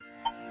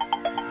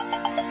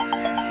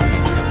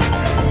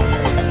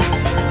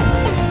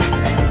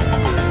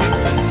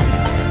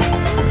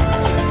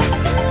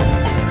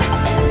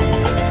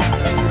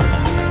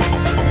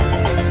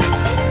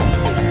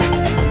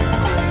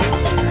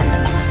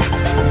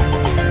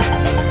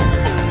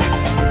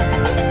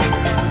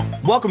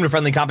Welcome to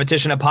Friendly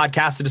Competition, a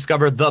podcast to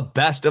discover the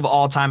best of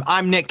all time.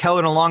 I'm Nick Keller,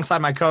 and alongside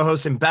my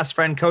co-host and best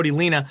friend, Cody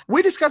Lena,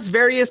 we discuss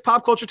various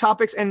pop culture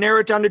topics and narrow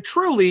it down to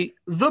truly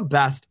the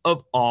best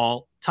of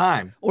all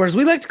time. Or as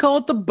we like to call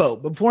it, the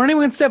boat. Before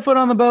anyone can step foot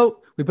on the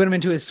boat, we put them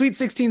into a Sweet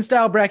 16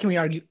 style bracket. We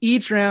argue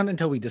each round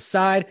until we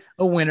decide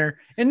a winner.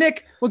 And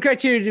Nick, what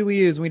criteria do we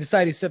use when we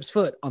decide who steps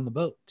foot on the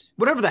boat?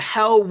 Whatever the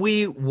hell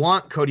we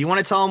want, Cody. You want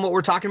to tell them what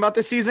we're talking about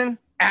this season?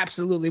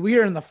 Absolutely. We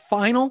are in the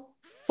final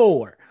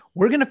four.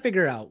 We're going to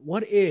figure out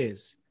what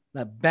is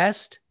the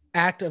best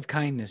act of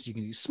kindness you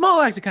can do. Small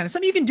act of kindness,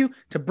 something you can do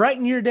to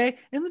brighten your day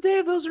and the day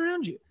of those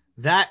around you.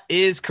 That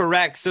is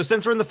correct. So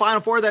since we're in the final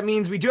four, that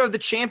means we do have the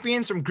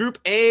champions from Group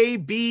A,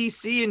 B,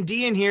 C, and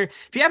D in here.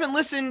 If you haven't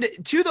listened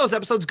to those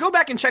episodes, go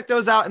back and check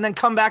those out and then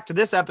come back to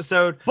this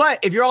episode. But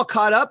if you're all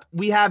caught up,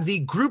 we have the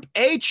Group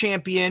A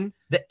champion,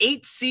 the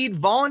 8 seed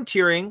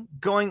volunteering,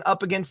 going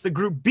up against the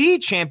Group B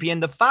champion,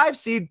 the 5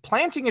 seed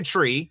planting a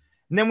tree.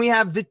 And then we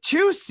have the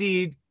 2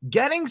 seed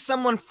getting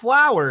someone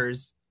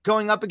flowers,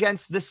 going up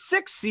against the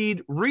 6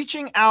 seed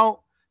reaching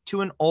out to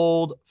an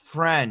old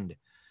friend.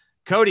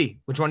 Cody,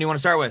 which one do you want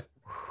to start with?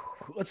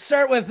 Let's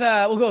start with,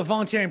 we'll go with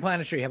volunteering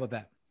plant a tree. How about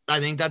that?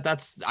 I think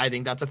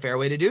that's a fair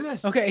way to do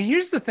this. Okay. And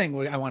here's the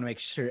thing I want to make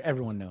sure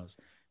everyone knows.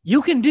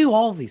 You can do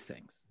all of these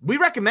things. We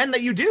recommend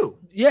that you do.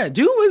 Yeah.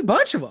 Do a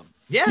bunch of them.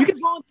 Yeah. You can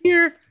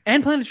volunteer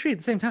and plant a tree at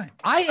the same time.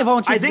 I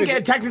volunteered. I think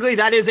technically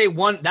that is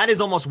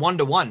almost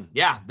 1-to-1.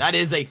 Yeah. That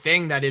is a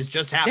thing that is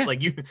just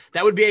happening. Yeah.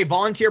 That would be a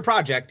volunteer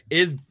project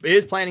is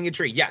planting a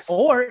tree. Yes.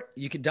 Or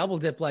you could double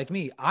dip like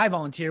me. I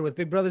volunteer with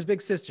Big Brothers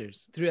Big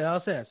Sisters through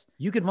LSS.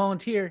 You could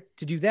volunteer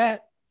to do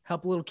that,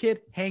 help a little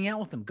kid, hang out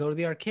with them, go to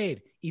the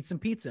arcade, eat some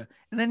pizza.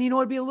 And then,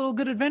 it'd be a little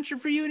good adventure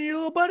for you and your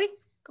little buddy.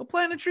 Go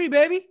plant a tree,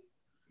 baby.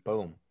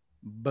 Boom.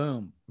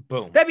 Boom.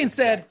 Boom. That being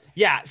said,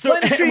 yeah. So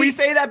we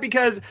say that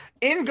because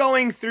in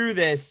going through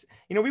this,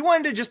 we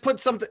wanted to just put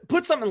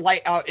something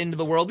light out into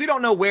the world. We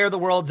don't know where the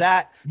world's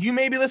at. You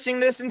may be listening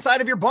to this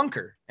inside of your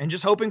bunker and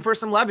just hoping for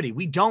some levity.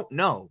 We don't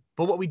know.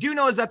 But what we do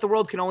know is that the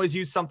world can always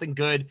use something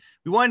good.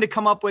 We wanted to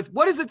come up with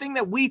what is the thing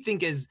that we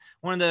think is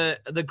one of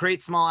the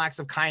great small acts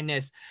of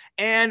kindness.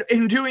 And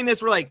in doing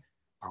this, we're like,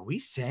 are we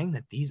saying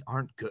that these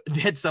aren't good,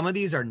 that some of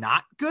these are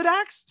not good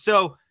acts?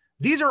 So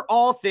these are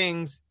all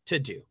things to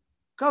do.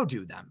 Go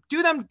do them.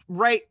 Do them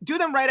right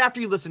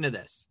after you listen to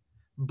this.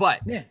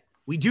 But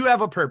we do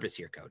have a purpose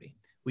here, Cody.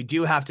 We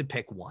do have to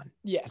pick one.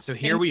 Yes. So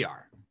here we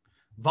are.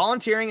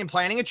 Volunteering and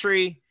planting a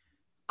tree.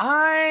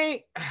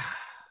 I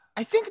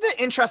think the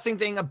interesting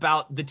thing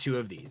about the two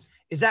of these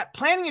is that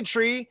planting a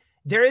tree,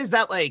 there is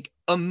that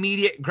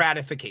immediate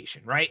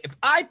gratification, right? If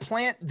I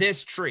plant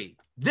this tree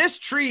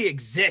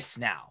exists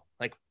now.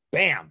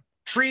 Bam,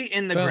 tree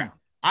in the ground.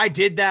 I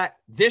did that.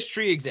 This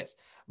tree exists.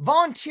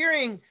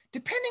 Volunteering,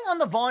 depending on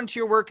the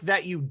volunteer work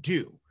that you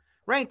do,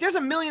 right? There's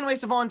a million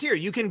ways to volunteer.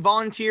 You can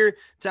volunteer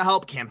to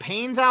help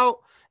campaigns out.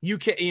 You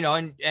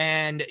can,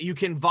 and you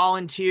can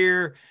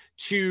volunteer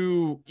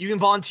to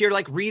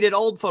read at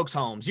old folks'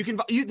 homes.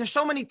 There's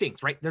so many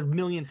things, right? There's a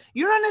million.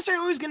 You're not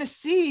necessarily always going to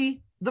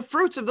see the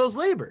fruits of those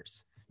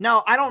labors.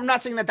 Now, I'm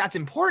not saying that that's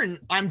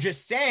important. I'm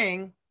just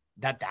saying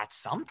that that's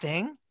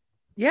something.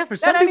 Yeah, for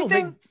some people,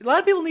 a lot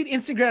of people need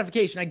instant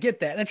gratification. I get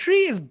that. And a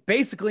tree is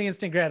basically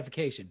instant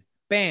gratification.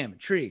 Bam,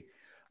 tree.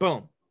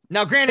 Boom.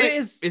 Now, granted,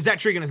 is that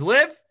tree going to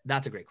live?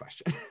 That's a great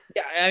question.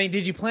 Yeah,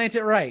 did you plant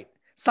it right?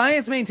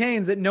 Science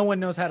maintains that no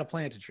one knows how to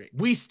plant a tree.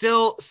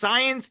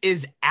 Science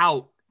is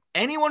out.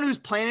 Anyone who's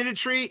planted a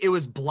tree, it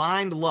was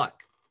blind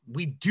luck.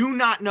 We do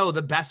not know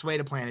the best way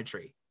to plant a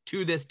tree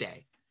to this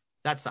day.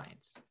 That's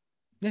science.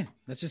 Yeah,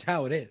 that's just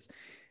how it is.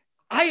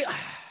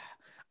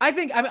 I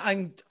think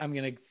I'm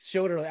going to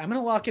show it early. I'm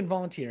going to lock in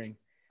volunteering.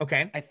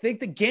 Okay. I think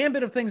the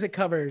gambit of things it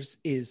covers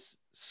is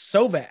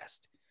so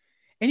vast.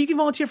 And you can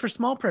volunteer for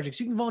small projects.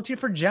 You can volunteer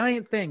for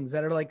giant things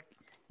that are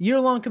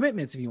year-long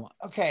commitments if you want.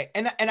 Okay.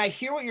 And I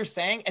hear what you're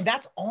saying. And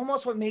that's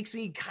almost what makes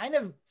me kind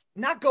of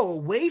not go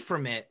away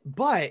from it.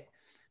 But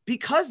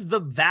because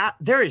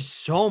there is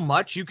so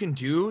much you can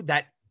do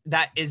that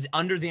is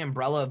under the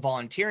umbrella of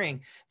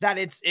volunteering that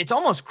it's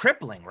almost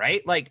crippling,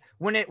 right?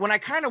 When I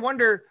kind of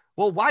wonder,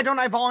 well, why don't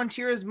I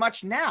volunteer as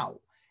much now?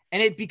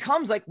 And it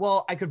becomes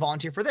well, I could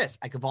volunteer for this.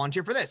 I could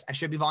volunteer for this. I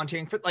should be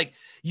volunteering for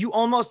you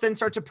almost then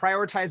start to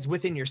prioritize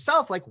within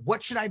yourself.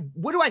 What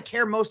do I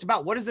care most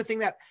about? What is the thing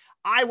that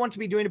I want to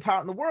be doing to put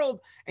out in the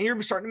world? And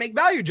you're starting to make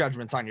value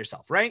judgments on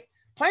yourself, right?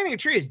 Planting a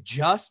tree is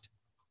just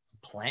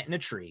planting a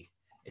tree.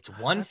 It's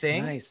one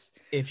thing. Nice.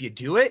 If you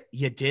do it,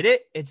 you did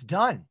it. It's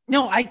done.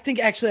 No, I think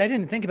actually I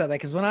didn't think about that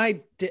because when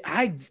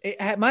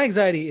my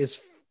anxiety is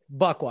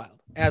buck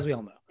wild, as we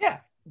all know.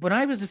 Yeah. When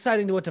I was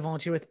deciding what to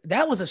volunteer with,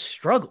 that was a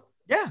struggle.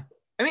 Yeah.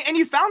 And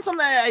you found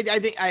something that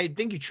I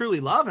think you truly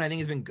love, and I think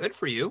has been good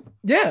for you.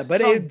 Yeah, but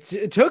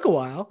it took a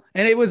while,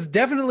 and it was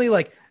definitely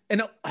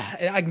and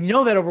I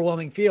know that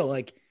overwhelming feel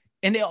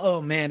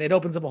oh man, it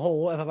opens up a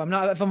whole. If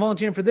I'm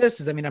volunteering for this,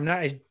 does that mean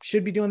I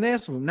should be doing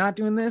this? I'm not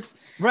doing this,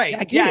 right?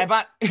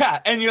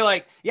 And you're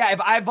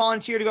if I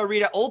volunteer to go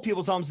read at old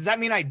people's homes, does that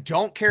mean I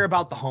don't care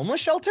about the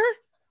homeless shelter?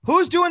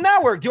 Who's doing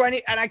that work? Do I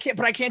need, and I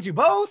can't do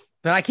both.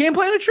 But I can't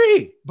plant a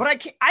tree. But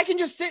I can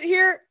just sit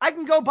here. I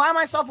can go buy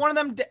myself one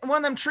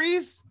of them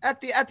trees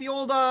at the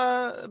old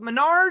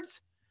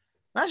Menards.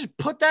 I just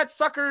put that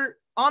sucker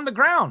on the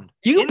ground.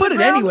 You can put it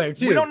anywhere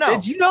too. We don't know.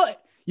 Did you know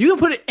you can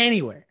put it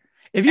anywhere?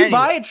 If you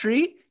buy a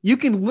tree, you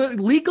can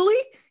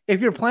legally, if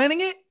you're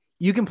planting it,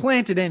 you can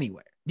plant it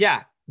anywhere.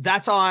 Yeah,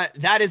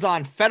 that is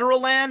on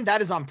federal land.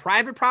 That is on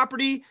private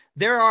property.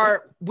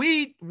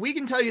 We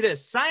can tell you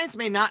this. Science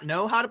may not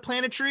know how to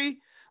plant a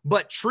tree,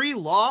 but tree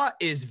law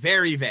is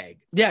very vague.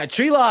 Yeah,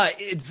 tree law,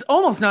 it's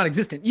almost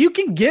non-existent. You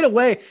can get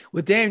away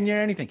with damn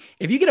near anything.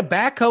 If you get a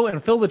backhoe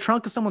and fill the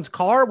trunk of someone's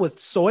car with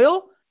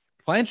soil,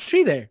 plant a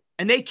tree there.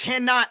 And they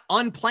cannot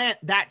unplant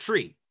that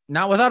tree.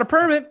 Not without a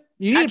permit.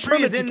 You need a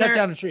permit to cut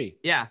down a tree.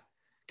 Yeah,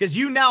 because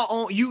you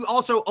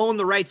also own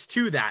the rights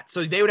to that.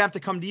 So they would have to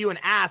come to you and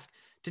ask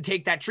to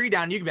take that tree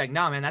down. You can be like,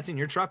 no, man, that's in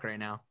your truck right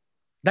now.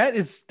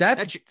 That's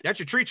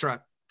your tree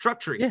truck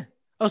tree. Yeah.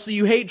 Oh, so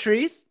you hate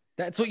trees?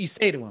 That's what you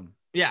say to them.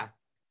 Yeah.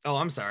 Oh,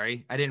 I'm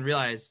sorry. I didn't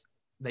realize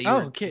that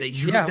you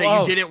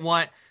didn't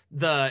want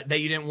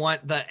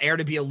the air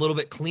to be a little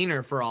bit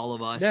cleaner for all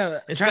of us. Yeah,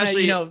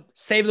 especially trying to,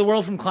 save the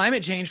world from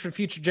climate change for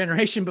future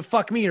generation. But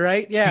fuck me,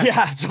 right? Yeah.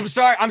 Yeah.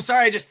 I'm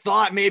sorry. I just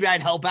thought maybe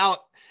I'd help out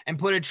and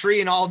put a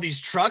tree in all of these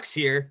trucks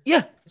here.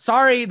 Yeah.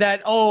 Sorry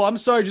that. Oh, I'm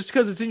sorry. Just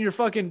because it's in your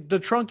the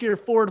trunk of your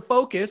Ford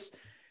Focus.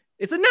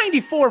 It's a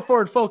 94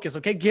 Ford Focus.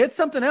 Okay. Get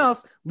something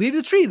else. Leave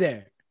the tree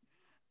there.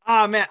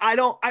 Oh man. I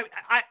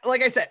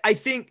like I said, I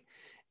think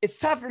it's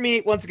tough for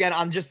me once again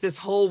on just this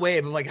whole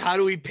wave of like, how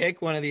do we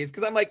pick one of these?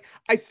 Cause I'm like,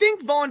 I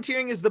think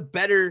volunteering is the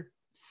better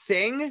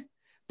thing.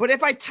 But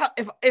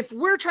if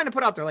we're trying to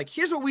put out there, like,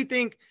 here's what we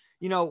think,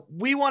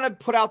 we want to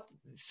put out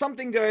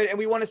something good. And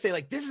we want to say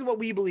like, this is what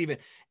we believe in.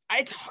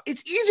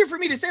 It's easier for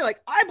me to say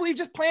like, I believe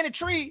just plant a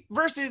tree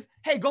versus,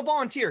 hey, go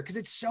volunteer. Cause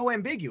it's so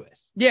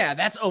ambiguous. Yeah.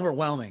 That's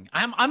overwhelming.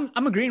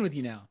 I'm agreeing with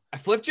you now. I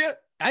flipped you.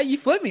 You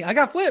flipped me. I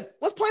got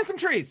flipped. Let's plant some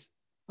trees.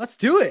 Let's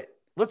do it.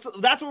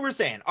 That's what we're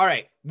saying. All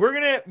right. We're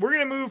going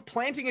to move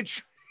planting a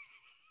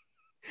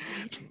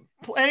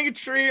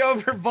tree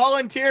over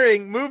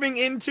volunteering, moving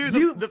into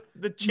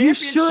the championship. You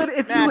should,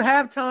 if you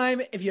have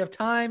time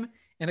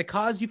and a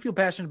cause you feel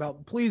passionate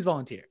about, please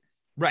volunteer.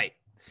 Right.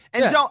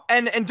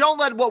 And don't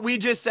let what we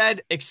just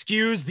said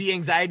excuse the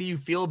anxiety you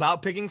feel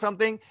about picking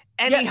something.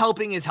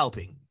 Helping is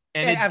helping.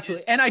 And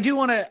absolutely. And I do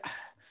want to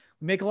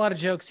make a lot of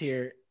jokes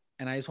here.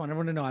 And I just want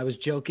everyone to know I was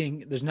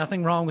joking. There's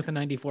nothing wrong with a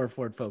 94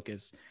 Ford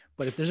Focus,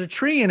 but if there's a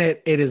tree in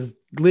it, it is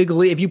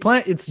legally, if you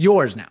plant, it's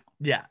yours now.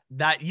 Yeah.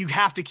 That you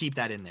have to keep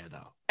that in there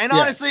though. And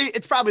honestly,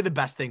 it's probably the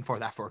best thing for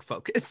that Ford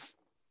Focus.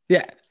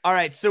 Yeah. All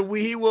right. So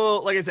we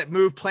will, like I said,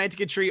 move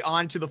planting a tree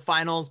on to the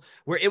finals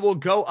where it will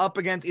go up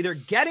against either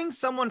getting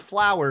someone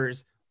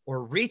flowers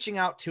or reaching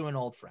out to an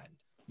old friend.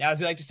 Now, as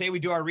we like to say, we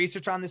do our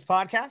research on this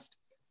podcast,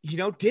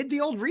 did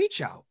the old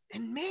reach out.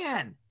 And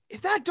man,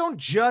 if that don't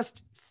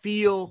just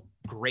feel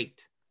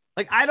great.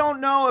 Like, I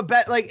don't know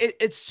about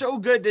it's so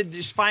good to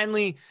just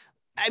finally,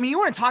 you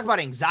want to talk about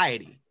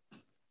anxiety.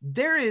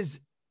 There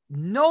is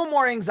no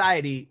more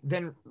anxiety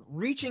than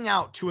reaching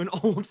out to an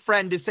old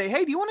friend to say,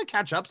 hey, do you want to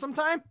catch up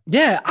sometime?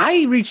 Yeah,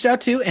 I reached out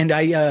to, and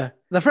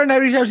the friend I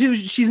reached out to,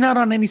 she's not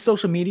on any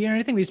social media or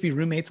anything. We used to be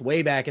roommates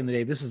way back in the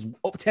day. This is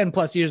 10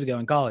 plus years ago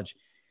in college.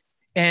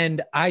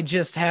 And I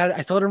still had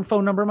her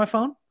phone number on my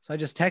phone. So I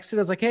just texted. I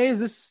was like, hey, is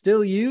this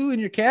still you and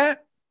your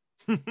cat?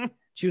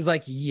 She was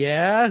like,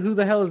 yeah, who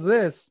the hell is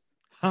this?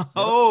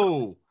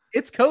 Oh,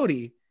 it's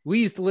Cody. We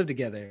used to live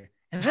together.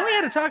 And then we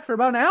had to talk for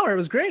about an hour. It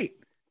was great.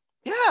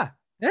 Yeah.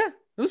 Yeah,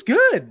 it was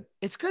good.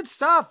 It's good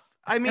stuff.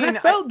 I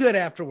felt good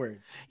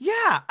afterwards.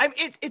 Yeah.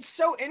 It's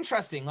so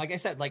interesting. Like I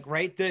said,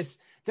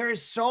 there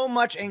is so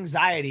much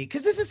anxiety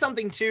because this is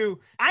something too.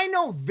 I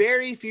know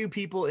very few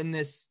people in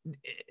this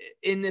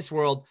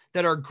world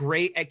that are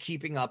great at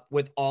keeping up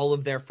with all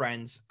of their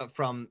friends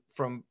from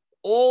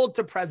old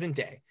to present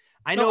day.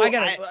 I know.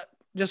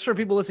 Just for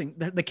people listening,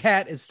 the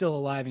cat is still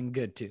alive and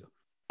good too.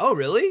 Oh,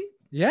 really?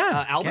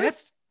 Yeah.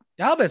 Albus?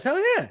 Albus.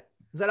 Hell yeah.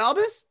 Is that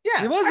Albus?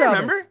 Yeah. It was I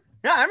Albus. remember.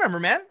 Yeah, I remember,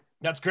 man.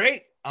 That's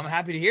great. I'm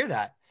happy to hear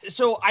that.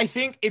 So I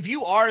think if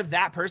you are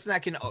that person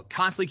that can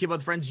constantly keep up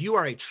with friends, you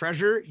are a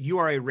treasure. You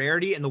are a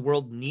rarity and the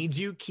world needs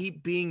you.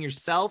 Keep being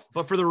yourself.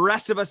 But for the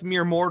rest of us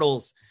mere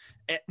mortals,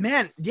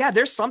 man, yeah,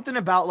 there's something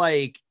about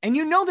and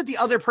that the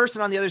other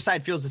person on the other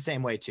side feels the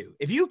same way too.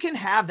 If you can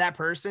have that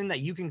person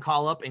that you can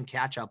call up and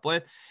catch up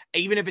with,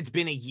 even if it's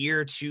been a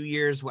year, 2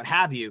 years, what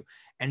have you,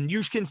 and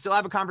you can still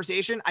have a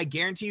conversation, I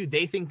guarantee you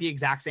they think the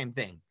exact same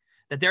thing.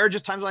 That there are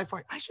just times like,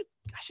 I should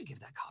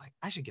give that call.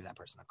 I should give that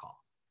person a call.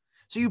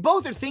 So you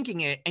both are thinking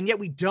it, and yet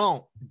we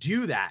don't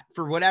do that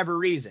for whatever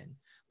reason.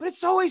 But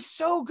it's always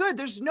so good.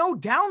 There's no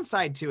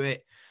downside to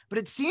it. But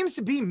it seems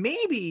to be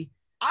maybe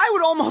I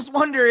would almost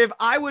wonder if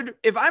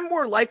I'm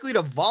more likely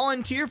to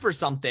volunteer for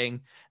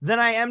something than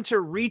I am to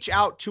reach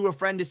out to a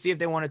friend to see if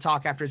they want to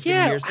talk after it's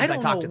been years since I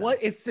talked to them. What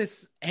it's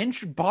this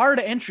bar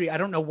to entry. I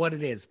don't know what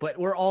it is, but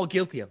we're all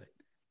guilty of it.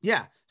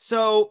 Yeah.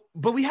 So,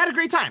 but we had a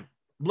great time.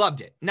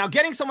 Loved it. Now,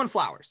 getting someone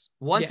flowers.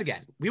 Once Yes.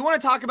 again, we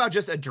want to talk about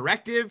just a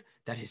directive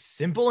that is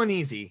simple and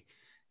easy.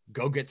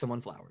 Go get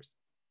someone flowers.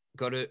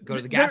 Go to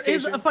the gas There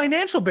is station. a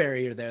financial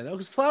barrier there, though,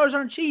 because flowers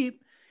aren't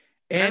cheap.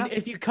 Fair And enough.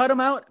 if you cut them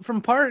out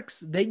from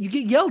parks, you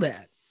get yelled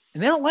at.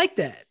 And they don't like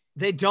that.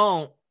 They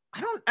don't.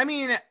 I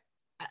mean,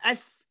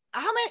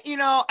 how many, you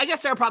know, I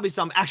guess there are probably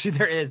some.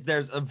 Actually,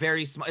 there's a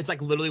very small, it's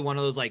like literally one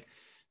of those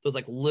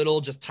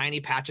little, just tiny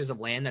patches of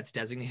land that's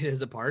designated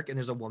as a park. And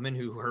there's a woman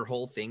who her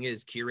whole thing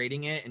is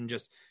curating it, and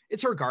just,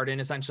 it's her garden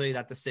essentially,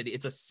 that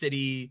it's a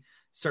city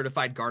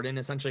certified garden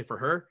essentially for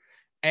her.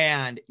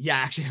 And yeah,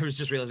 actually, I was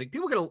just realizing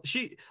a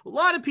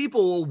lot of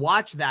people will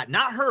watch that,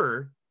 not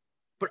her,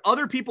 but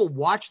other people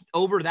watch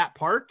over that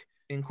park,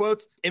 in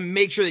quotes, and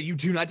make sure that you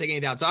do not take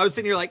anything out. So I was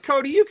sitting here like,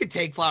 Cody, you could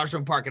take flowers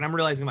from a park. And I'm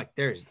realizing like,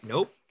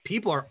 nope.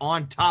 People are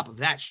on top of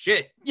that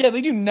shit. Yeah,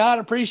 they do not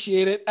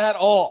appreciate it at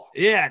all.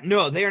 Yeah,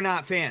 no, they are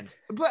not fans.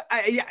 But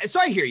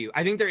so I hear you.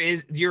 I think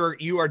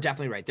you are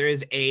definitely right. There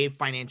is a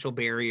financial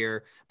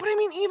barrier. But I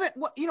mean, even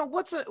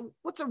what's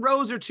a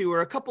rose or two or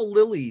a couple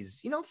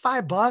lilies?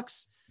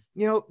 $5.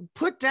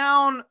 Put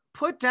down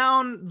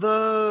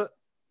the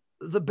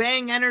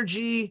Bang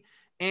Energy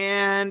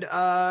and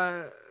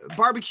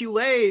barbecue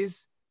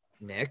lays.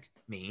 Nick,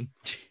 me.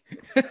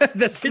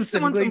 That's Get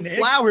someone some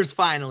flowers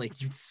finally,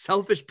 you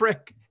selfish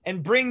prick,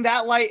 and bring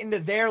that light into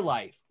their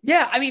life.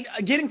 Yeah, I mean,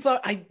 getting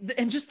flowers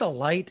and just the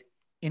light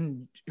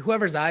in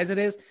whoever's eyes it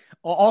is.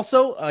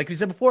 Also, like we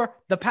said before,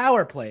 the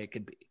power play it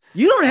could be.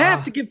 You don't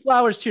have to give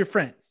flowers to your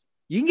friends.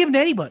 You can give them to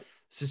anybody.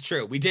 This is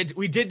true. We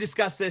did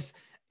discuss this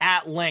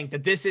at length,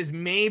 that this is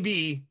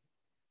maybe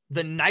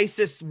the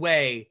nicest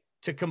way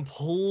to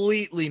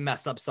completely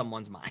mess up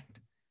someone's mind.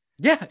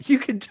 Yeah, you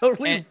can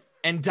totally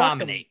and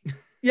dominate.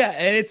 Yeah,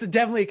 and it's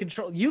definitely a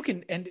control. You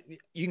can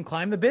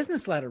climb the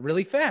business ladder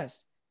really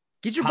fast.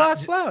 Get your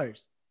boss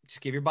flowers.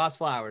 Just give your boss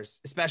flowers,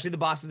 especially the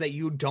bosses that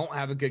you don't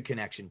have a good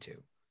connection to.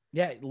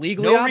 Yeah,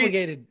 legally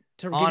obligated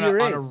to give you a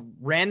raise. On a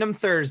random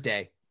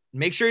Thursday.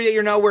 Make sure that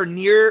you're nowhere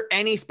near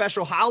any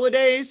special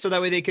holidays, so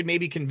that way they could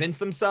maybe convince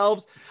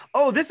themselves,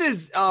 this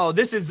is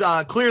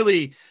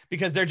clearly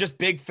because they're just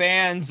big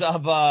fans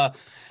of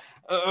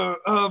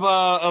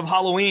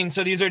Halloween.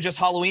 So these are just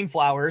Halloween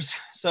flowers.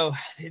 So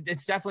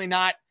it's definitely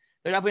not.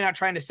 They're definitely not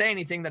trying to say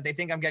anything that they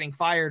think I'm getting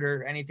fired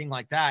or anything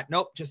like that.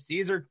 Nope. Just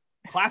these are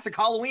classic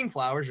Halloween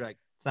flowers. You're like,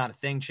 it's not a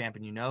thing, champ.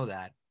 And you know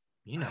that.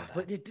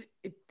 But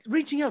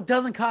reaching out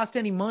doesn't cost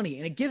any money,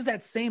 and it gives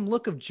that same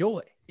look of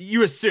joy.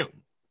 You assume.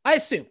 I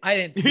assume. I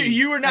didn't see.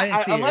 You were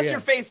not, unless you're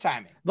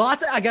FaceTiming.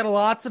 I got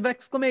lots of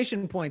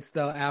exclamation points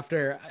though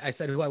after I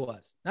said who I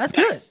was. That's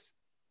good.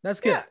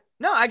 That's good. Yeah.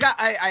 No,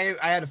 I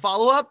had to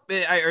follow up.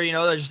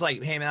 They're just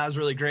like, hey man, that was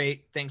really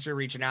great. Thanks for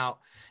reaching out.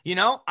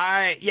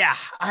 I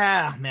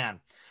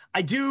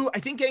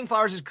think getting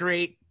flowers is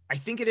great. I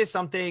think it is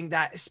something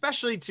that,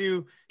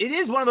 it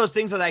is one of those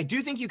things that I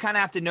do think you kind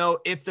of have to know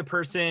if the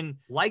person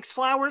likes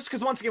flowers.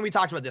 Cause once again, we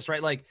talked about this,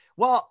 right? Like,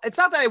 well, it's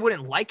not that I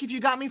wouldn't like if you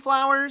got me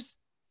flowers.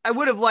 I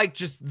would have liked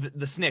just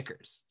the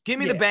Snickers. Give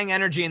me the Bang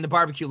Energy and the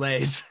barbecue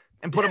lays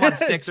and put them on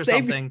sticks or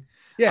something.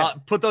 Yeah.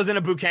 Put those in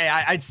a bouquet.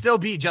 I'd still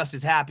be just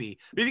as happy.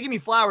 But if you give me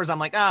flowers, I'm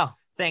like, oh,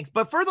 thanks.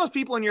 But for those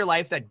people in your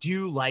life that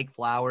do like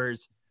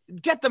flowers,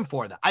 get them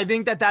for them. I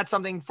think that's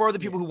something for the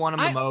people who want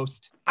them the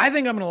most. I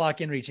think I'm going to lock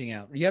in reaching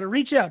out. You got to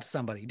reach out to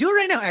somebody. Do it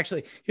right now.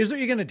 Actually, here's what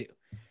you're going to do.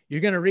 You're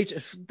going to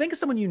think of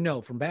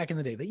someone from back in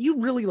the day that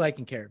you really like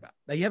and care about,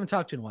 that you haven't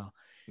talked to in a while.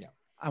 Yeah.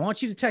 I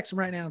want you to text them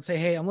right now and say,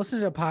 hey, I'm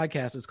listening to a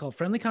podcast. It's called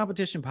Friendly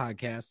Competition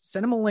Podcast.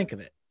 Send them a link of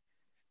it.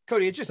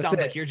 Cody, it just sounds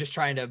like you're just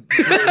trying to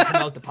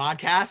promote the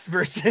podcast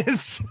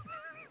versus...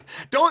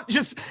 Don't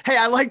just, hey,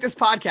 I like this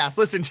podcast,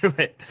 listen to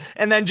it.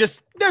 And then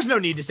there's no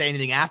need to say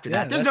anything after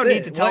that. There's no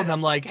need to tell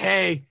them like,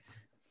 hey,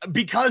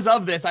 because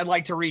of this, I'd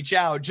like to reach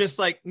out. Just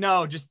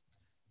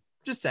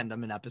send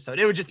them an episode.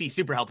 It would just be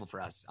super helpful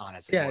for us,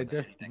 honestly. Yeah,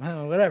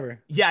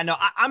 whatever. Yeah, no,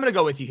 I'm going to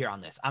go with you here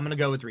on this. I'm going to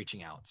go with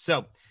reaching out.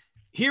 So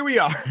here we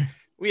are.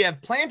 We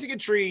have planting a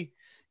tree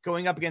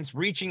going up against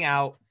reaching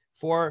out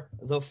for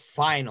the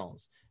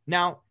finals.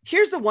 Now,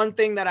 here's the one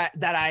thing that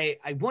I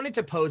wanted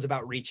to pose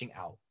about reaching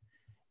out.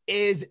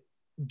 Is,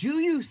 do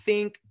you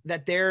think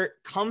that there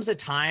comes a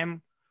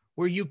time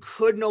where you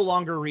could no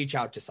longer reach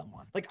out to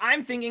someone? Like,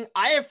 I'm thinking,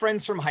 I have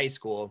friends from high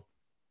school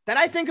that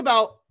I think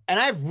about and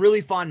I have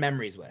really fond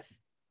memories with.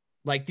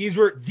 Like, these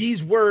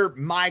were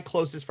my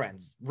closest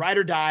friends, ride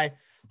or die,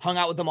 hung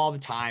out with them all the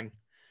time.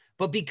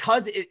 But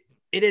because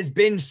it has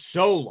been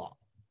so long,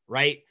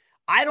 right?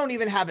 I don't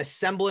even have a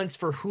semblance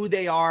for who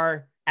they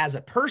are as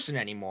a person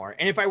anymore.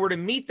 And if I were to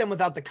meet them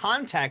without the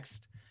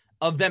context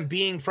of them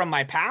being from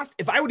my past,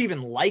 if I would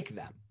even like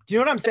them. Do you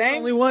know what I'm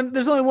saying?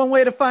 There's only one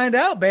way to find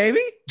out,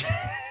 baby. You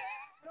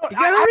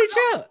gotta reach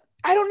out.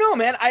 I don't know,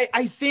 man.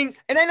 I think,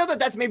 and I know that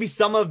that's maybe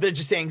some of the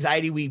just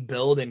anxiety we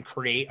build and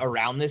create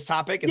around this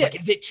topic. Is like,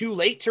 is it too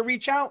late to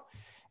reach out?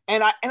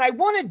 And I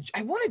want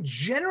to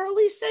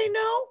generally say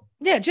no.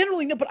 Yeah,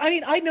 generally no. But I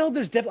mean, I know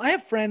there's definitely, I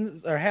have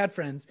friends or had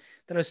friends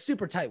that I was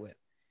super tight with.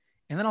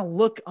 And then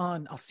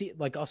I'll see,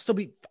 like,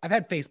 I've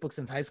had Facebook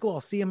since high school.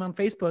 I'll see them on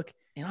Facebook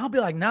And I'll be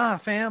like, nah,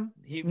 fam,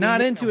 We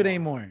not need into no it more.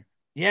 anymore.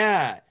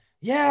 Yeah.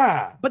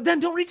 Yeah. But then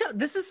don't reach out.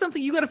 This is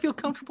something you got to feel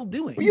comfortable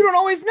doing. But you don't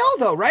always know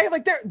though, right?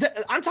 Like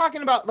I'm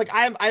talking about, like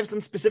I have some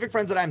specific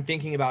friends that I'm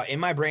thinking about in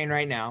my brain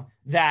right now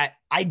that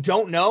I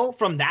don't know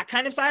from that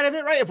kind of side of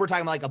it, right? If we're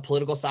talking about like a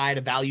political side,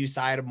 a value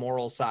side, a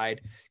moral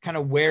side, kind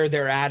of where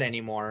they're at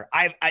anymore.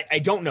 I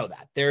don't know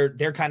that.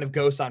 They're kind of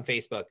ghosts on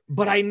Facebook.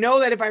 But I know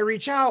that if I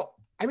reach out,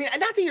 I mean,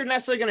 not that you're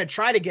necessarily going to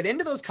try to get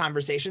into those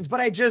conversations, but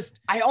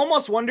I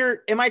almost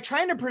wonder, am I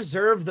trying to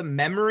preserve the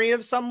memory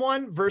of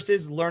someone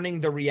versus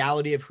learning the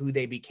reality of who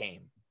they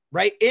became?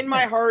 Right? In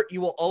my heart,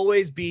 you will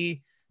always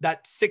be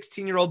that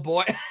 16-year-old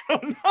boy. I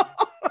don't know.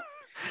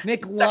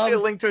 Nick That's actually a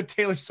loves link to a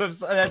Taylor Swift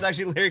song. That's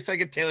actually lyrics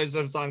like a Taylor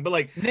Swift song. But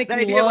like Nick that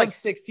idea of,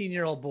 loves like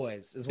 16-year-old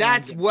boys. Is what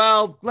that's I'm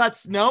well,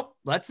 let's not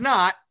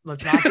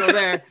go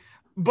there.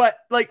 But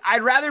like,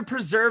 I'd rather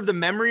preserve the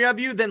memory of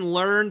you than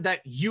learn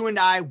that you and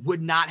I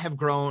would not have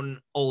grown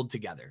old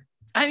together.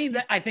 I mean,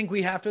 I think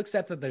we have to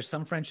accept that there's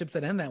some friendships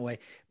that end that way,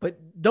 but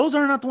those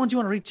are not the ones you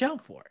want to reach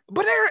out for.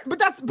 But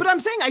I'm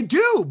saying I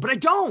do, but I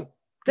don't.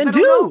 Then I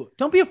don't know.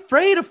 don't be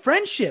afraid of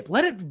friendship.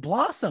 Let it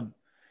blossom.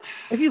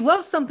 If you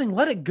love something,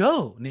 let it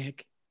go,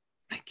 Nick.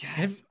 I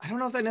guess I don't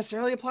know if that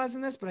necessarily applies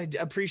in this, but I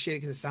appreciate it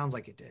because it sounds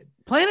like it did.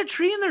 Plant a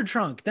tree in their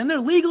trunk. Then they're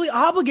legally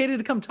obligated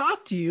to come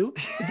talk to you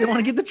if they want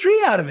to get the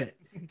tree out of it.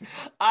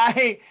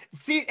 I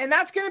see, and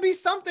that's going to be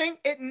something.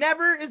 It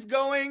never is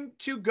going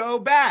to go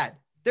bad.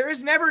 There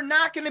is never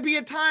not going to be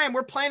a time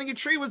where planting a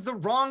tree was the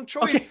wrong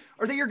choice,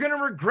 or that you're going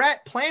to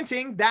regret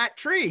planting that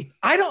tree.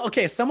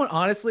 Someone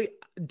honestly,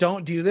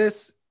 don't do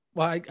this.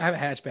 Well, I have a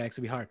hatchback,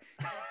 so it'd be hard.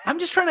 I'm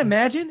just trying to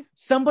imagine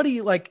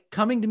somebody like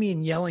coming to me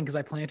and yelling because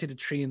I planted a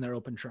tree in their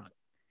open trunk.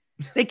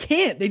 They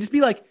can't. They just be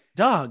like,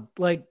 dog,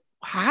 like,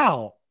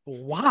 how?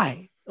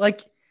 Why?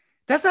 Like,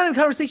 that's not a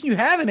conversation you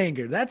have in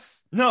anger.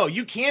 No,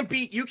 you can't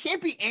be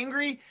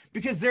angry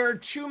because there are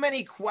too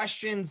many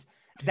questions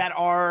that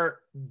are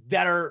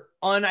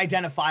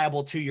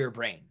unidentifiable to your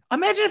brain.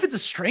 Imagine if it's a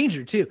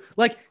stranger too.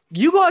 Like,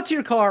 you go out to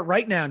your car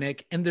right now,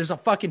 Nick, and there's a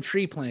fucking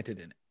tree planted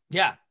in it.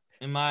 Yeah.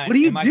 What do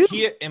you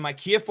do? In my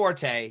Kia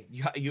Forte,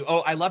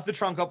 I left the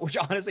trunk up, which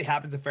honestly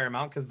happens a fair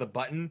amount because the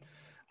button,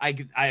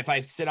 if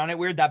I sit on it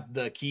weird, that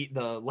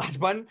the latch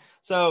button.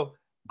 So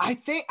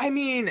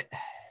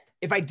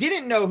if I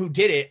didn't know who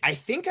did it, I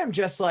think I'm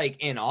just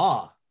like in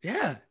awe.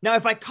 Yeah. Now,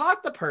 if I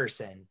caught the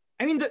person,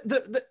 I mean,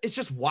 it's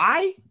just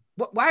why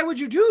would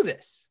you do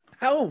this?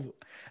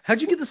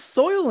 How'd you get the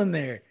soil in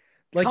there?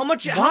 Like, how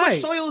much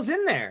soil is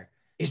in there?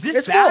 Is this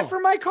it's bad full. for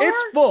my car?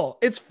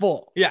 It's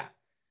full. Yeah.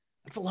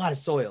 That's a lot of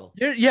soil.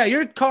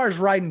 Your car's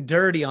riding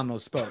dirty on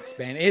those spokes,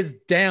 man. It's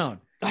down.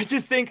 I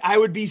just think I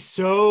would be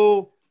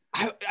so,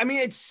 I mean,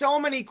 it's so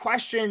many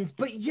questions,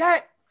 but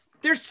yet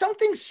there's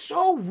something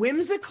so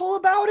whimsical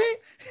about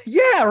it.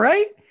 Yeah,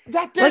 right?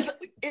 That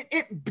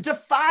it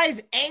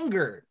defies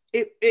anger.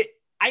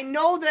 I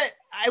know that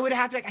I would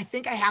have to, I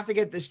think I have to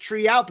get this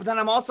tree out, but then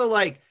I'm also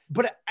like,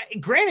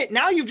 granted,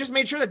 now you've just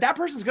made sure that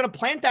person's going to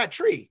plant that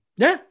tree.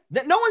 Yeah.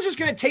 That no one's just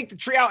going to take the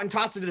tree out and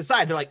toss it to the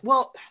side. They're like,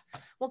 well,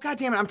 God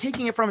damn it, I'm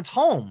taking it from its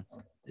home,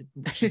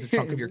 which is the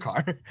trunk of your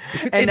car.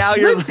 And now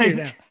you're like,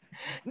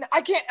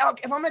 I can't,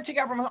 if I'm going to take it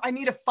out from home, I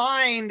need to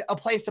find a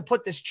place to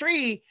put this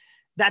tree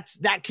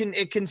that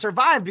can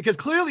survive, because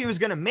clearly it was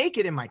going to make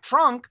it in my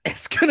trunk.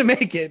 It's going to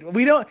make it.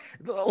 We don't,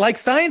 like,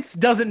 science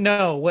doesn't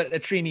know what a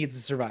tree needs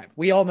to survive.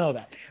 We all know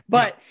that.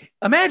 But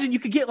imagine you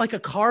could get like a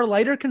car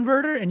lighter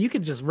converter and you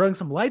could just run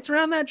some lights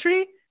around that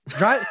tree.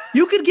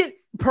 You could get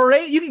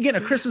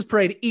a Christmas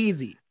parade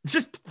easy.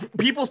 Just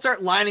people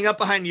start lining up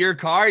behind your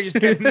car. You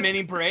just get a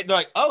mini parade. They're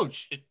like, oh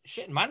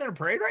shit, am I in a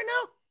parade right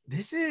now?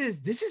 This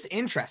is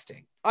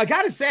interesting. I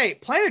gotta say,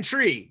 plant a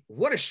tree.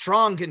 What a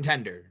strong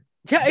contender.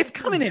 Yeah, it's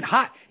coming in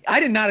hot.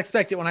 I did not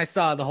expect it when I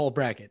saw the whole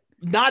bracket.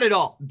 Not at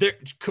all.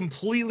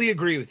 Completely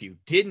agree with you.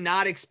 Did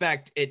not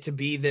expect it to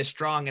be this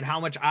strong, and how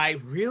much I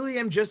really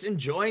am just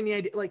enjoying the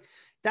idea. Like,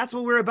 that's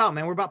what we're about,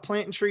 man. We're about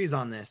planting trees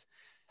on this.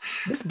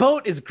 This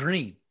boat is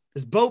green.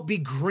 This boat be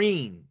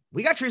green.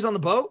 We got trees on the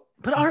boat.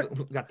 But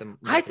we got them.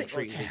 I think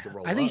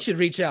you should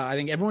reach out. I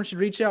think everyone should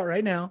reach out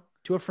right now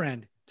to a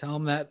friend. Tell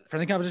them that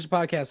Friendly Competition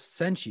Podcast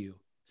sent you.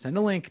 Send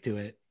a link to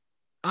it.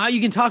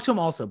 You can talk to them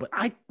also, but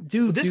I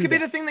do. This could be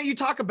the thing that you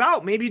talk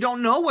about. Maybe you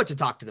don't know what to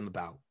talk to them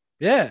about.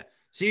 Yeah.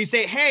 So you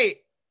say,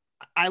 hey,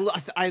 I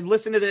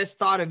listened to this,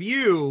 thought of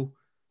you.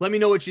 Let me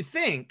know what you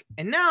think.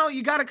 And now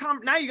you got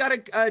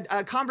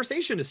a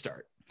conversation to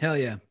start. Hell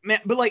yeah, man.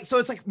 But like, so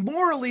it's like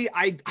morally,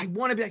 I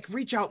want to be like,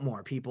 reach out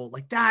more, people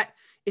like that.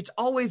 It's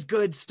always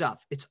good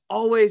stuff. It's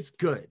always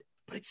good,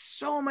 but it's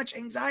so much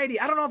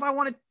anxiety. I don't know if I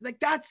want to, like,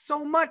 that's a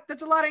lot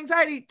of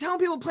anxiety. Telling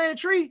people to plant a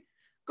tree,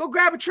 go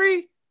grab a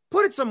tree,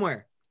 put it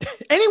somewhere.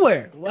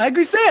 Anywhere. Like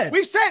we said,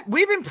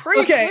 we've been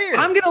pretty clear.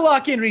 I'm going to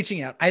lock in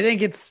reaching out. I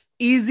think it's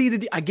easy to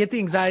do. I get the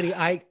anxiety.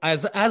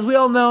 As we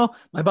all know,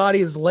 my body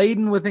is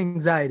laden with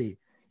anxiety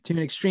to an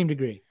extreme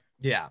degree.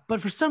 Yeah.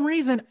 But for some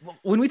reason,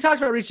 when we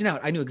talked about reaching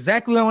out, I knew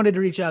exactly who I wanted to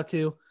reach out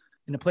to,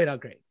 and it played out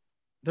great.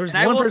 There's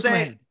one person in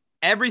my head.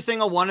 Every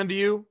single one of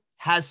you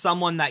has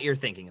someone that you're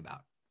thinking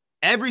about.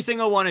 every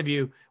single one of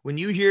you, when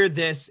you hear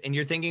this and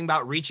you're thinking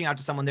about reaching out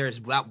to someone, there is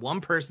that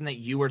one person that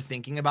you are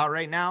thinking about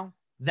right now.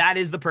 That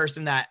is the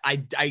person that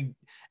I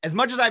as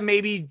much as I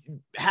maybe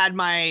had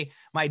my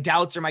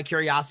doubts or my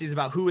curiosities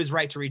about who is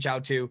right to reach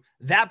out to,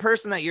 that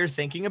person that you're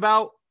thinking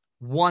about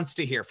wants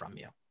to hear from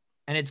you,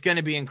 and it's going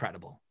to be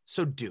incredible.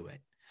 So do it.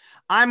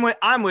 I'm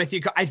with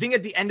you. I think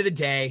at the end of the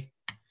day,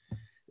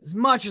 as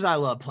much as I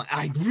love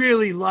I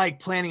really like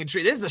planning a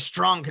tree. This is a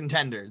strong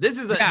contender.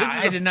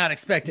 I did not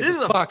expect it. This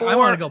is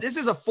This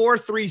is a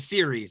 4-3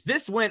 series.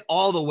 This went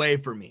all the way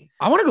for me.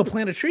 I want to go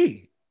plant a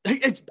tree. I'm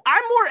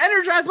more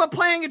energized about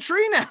planting a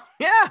tree now.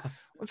 Yeah,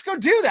 let's go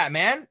do that,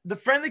 man. The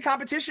friendly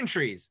competition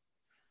trees.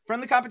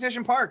 Friendly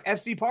Competition Park,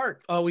 FC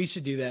Park. Oh, we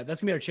should do that.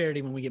 That's gonna be our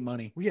charity when we get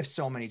money. We have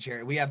so many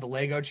charity. We have the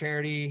Lego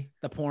charity.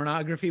 The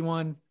pornography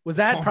one. Was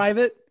that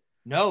private?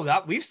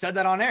 No, we've said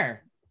that on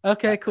air.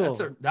 Okay, cool.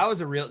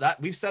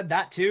 We've said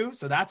that too.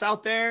 So that's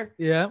out there.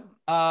 Yeah.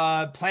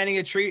 Planting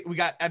a tree. We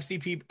got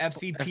FC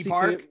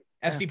Park.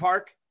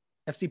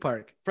 FC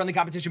Park. Friendly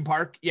Competition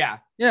Park. Yeah.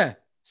 Yeah.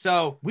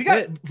 So we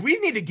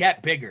need to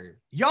get bigger.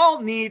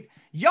 Y'all need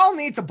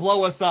to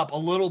blow us up a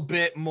little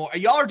bit more.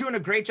 Y'all are doing a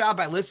great job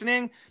by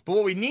listening, but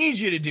what we need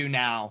you to do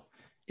now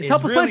is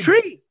help us plant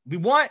trees. We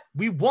want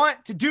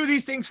to do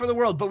these things for the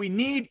world, but we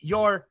need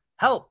your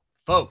help,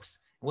 folks.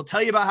 We'll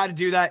tell you about how to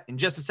do that in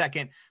just a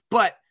second.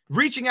 But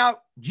reaching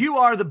out, you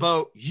are the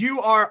boat.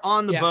 You are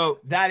on the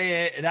boat.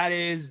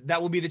 That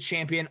will be the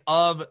champion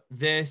of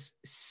this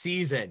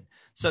season.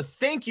 So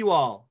thank you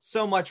all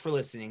so much for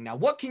listening. Now,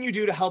 what can you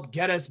do to help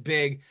get us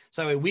big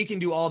so that we can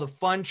do all the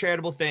fun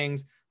charitable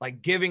things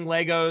like giving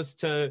Legos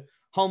to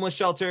homeless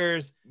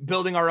shelters,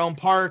 building our own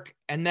park,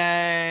 and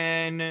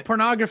then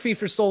pornography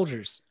for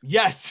soldiers?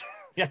 Yes.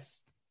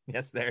 Yes,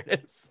 there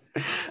it is.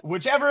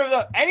 Whichever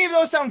of any of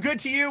those sound good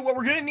to you, what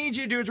we're going to need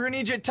you to do is we're going to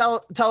need you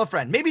to tell a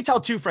friend, maybe tell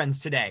 2 friends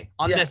today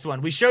on this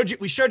one. We showed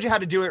you how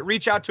to do it.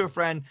 Reach out to a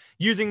friend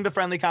using the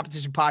Friendly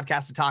Competition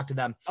Podcast to talk to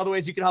them. Other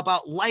ways you can help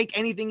out, like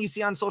anything you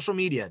see on social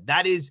media.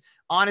 That is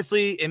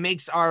honestly, it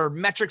makes our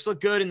metrics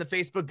look good, and the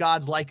Facebook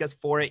gods like us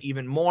for it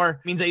even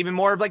more. It means that even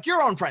more of like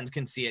your own friends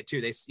can see it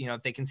too. They,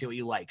 they can see what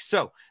you like.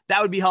 So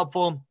that would be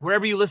helpful.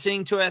 Wherever you're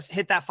listening to us,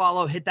 hit that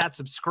follow, hit that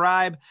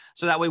subscribe.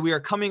 So that way we are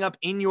coming up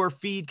in your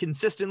feed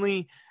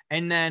consistently.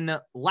 And then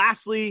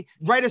lastly,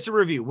 write us a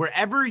review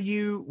wherever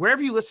you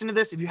listen to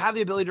this. If you have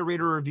the ability to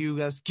rate or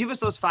review us, give us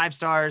those 5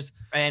 stars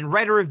and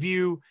write a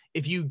review.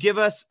 If you give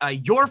us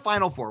your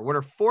final 4, what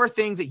are 4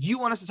 things that you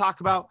want us to talk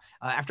about?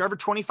 After every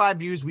 25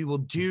 views, we will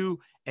do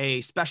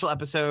a special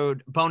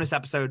bonus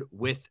episode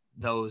with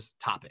those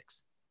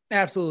topics.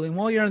 Absolutely. And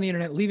while you're on the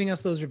internet, leaving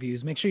us those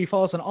reviews, make sure you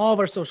follow us on all of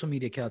our social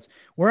media accounts.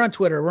 We're on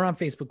Twitter, we're on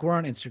Facebook, we're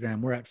on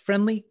Instagram. We're at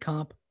Friendly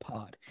Comp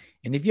Pod.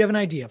 And if you have an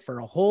idea for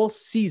a whole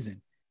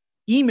season,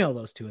 email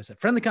those to us at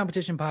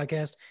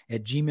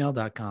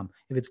friendlycompetitionpodcast@gmail.com.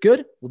 If it's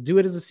good, we'll do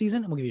it as a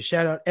season, and we'll give you a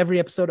shout out every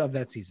episode of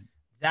that season.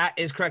 That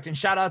is correct. And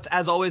shout outs,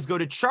 as always, go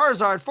to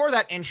Charizard for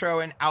that intro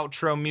and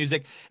outro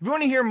music. If you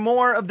want to hear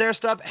more of their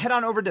stuff, head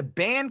on over to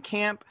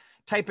Bandcamp,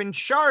 type in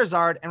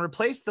Charizard, and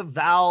replace the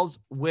vowels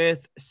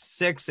with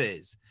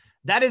 6s.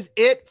 That is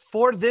it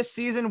for this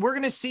season. We're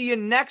going to see you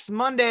next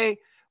Monday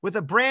with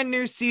a brand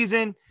new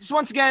season. Just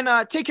once again,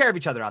 take care of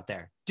each other out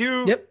there.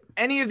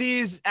 Any of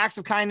these acts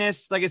of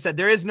kindness, like I said,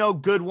 there is no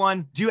good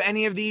one. Do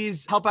any of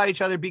these, help out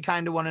each other, be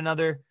kind to one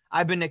another.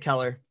 I've been Nick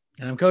Keller.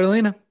 And I'm Cody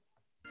Lena.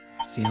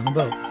 See you on the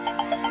boat.